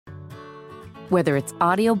Whether it's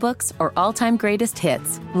audiobooks or all-time greatest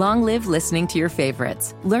hits, long live listening to your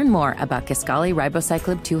favorites. Learn more about Kisqali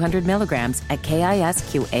Ribociclib 200 milligrams at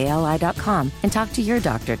KISQALI.com and talk to your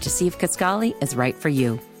doctor to see if Kisqali is right for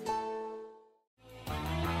you.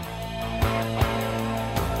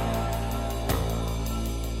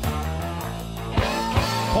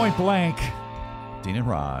 Point Blank, Dean and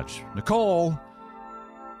Raj. Nicole,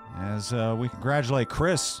 as we congratulate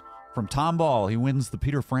Chris from Tomball. He wins the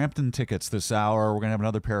Peter Frampton tickets this hour. We're going to have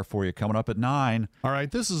another pair for you coming up at 9. All right,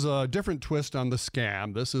 this is a different twist on the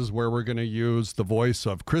scam. This is where we're going to use the voice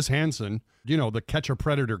of Chris Hansen, you know, the Catch a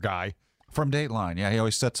Predator guy. From Dateline. Yeah, he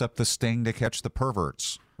always sets up the sting to catch the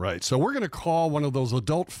perverts. Right, so we're going to call one of those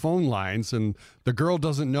adult phone lines, and the girl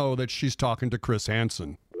doesn't know that she's talking to Chris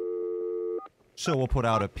Hansen. So we'll put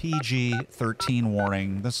out a PG-13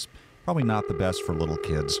 warning. This is probably not the best for little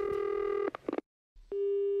kids.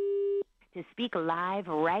 To speak live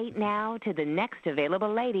right now to the next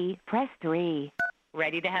available lady, press 3.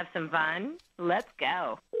 Ready to have some fun? Let's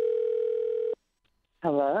go.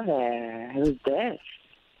 Hello there. Who's this?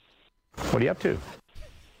 What are you up to?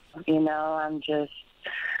 You know, I'm just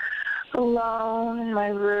alone in my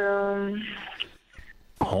room.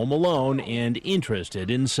 Home alone and interested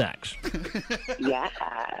in sex. Yeah.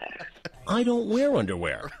 I don't wear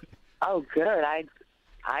underwear. Oh, good. I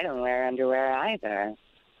don't wear underwear either.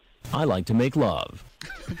 I like to make love.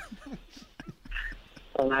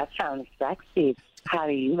 Well, that sounds sexy. How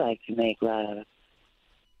do you like to make love?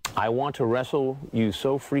 I want to wrestle you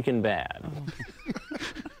so freaking bad.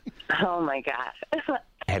 Oh, my God.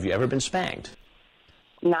 Have you ever been spanked?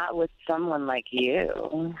 Not with someone like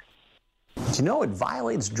you. Do you know it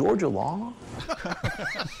violates Georgia law?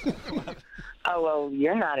 Oh, well,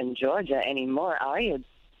 you're not in Georgia anymore, are you?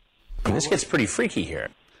 This gets pretty freaky here.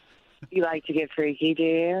 You like to get freaky, do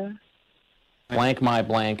you? Blank my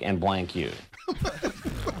blank and blank you.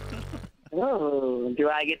 Oh, do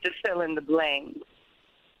I get to fill in the blank?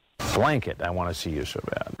 Blanket, I want to see you so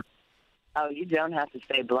bad. Oh, you don't have to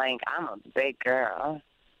say blank. I'm a big girl.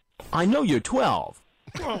 I know you're 12.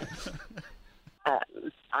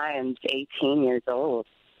 I am 18 years old.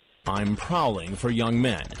 I'm prowling for young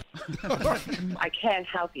men. I can't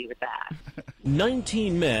help you with that.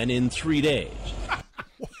 19 men in 3 days.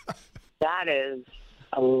 That is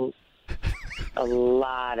a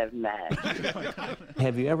lot of men.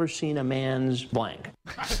 Have you ever seen a man's blank?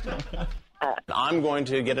 I'm going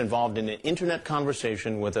to get involved in an internet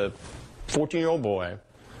conversation with a 14-year-old boy.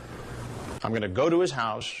 I'm going to go to his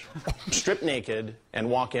house, strip naked, and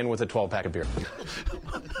walk in with a 12-pack of beer.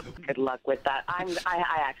 Good luck with that. I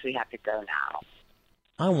actually have to go now.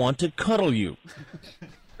 I want to cuddle you.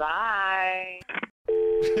 Bye.